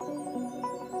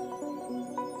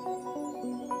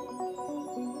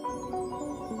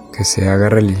Que se haga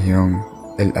religión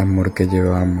el amor que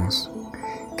llevamos,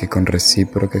 que con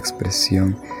recíproca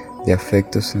expresión de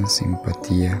afectos en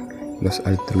simpatía los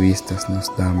altruistas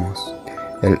nos damos.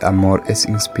 El amor es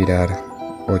inspirar,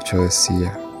 Ocho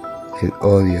decía, el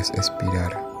odio es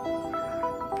expirar.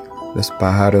 Los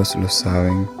pájaros lo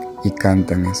saben y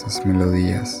cantan esas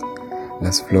melodías,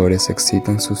 las flores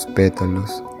excitan sus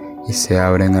pétalos y se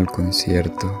abren al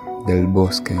concierto del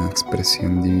bosque en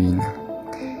expresión divina.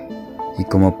 Y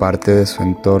como parte de su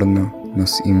entorno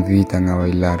nos invitan a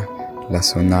bailar la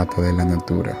sonata de la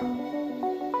natura.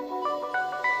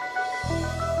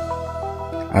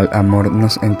 Al amor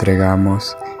nos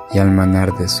entregamos y al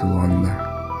manar de su onda.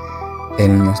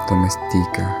 Él nos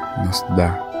domestica, nos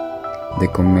da,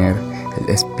 de comer el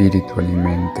espíritu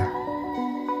alimenta.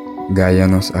 Gaia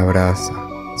nos abraza,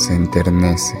 se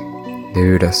enternece, de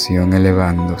vibración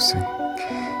elevándose,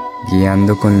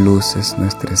 guiando con luces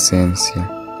nuestra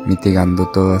esencia, mitigando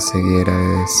toda ceguera de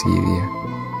desidia.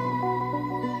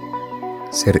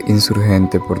 Ser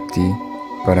insurgente por ti,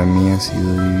 para mí ha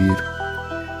sido vivir.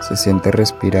 Se siente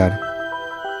respirar.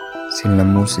 Sin la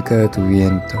música de tu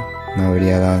viento no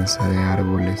habría danza de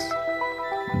árboles.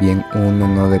 Bien uno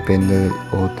no depende del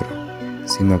otro,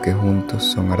 sino que juntos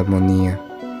son armonía,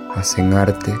 hacen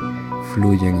arte,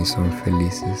 fluyen y son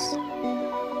felices.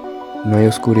 No hay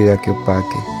oscuridad que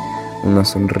opaque una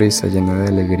sonrisa llena de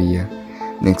alegría,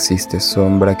 ni existe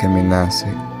sombra que amenace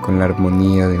con la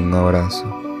armonía de un abrazo,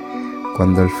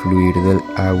 cuando el fluir del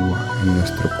agua en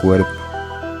nuestro cuerpo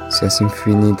se hace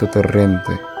infinito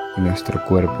torrente y nuestro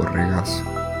cuerpo regazo.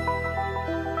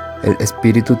 El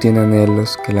espíritu tiene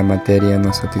anhelos que la materia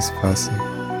no satisface,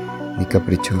 ni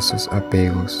caprichosos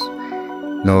apegos.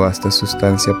 No basta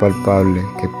sustancia palpable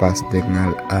que paz den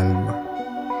al alma,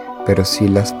 pero sí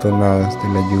las tonadas de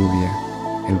la lluvia,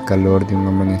 el calor de un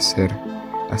amanecer,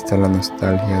 hasta la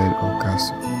nostalgia del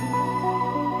ocaso.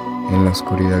 En la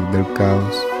oscuridad del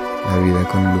caos, la vida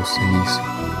con luz se hizo,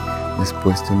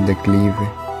 después de un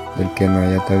declive del que no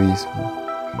hay atavismo.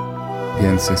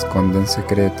 Bien se esconden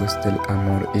secretos del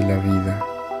amor y la vida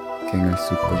que en el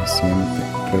subconsciente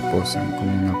reposan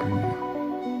como una pluma.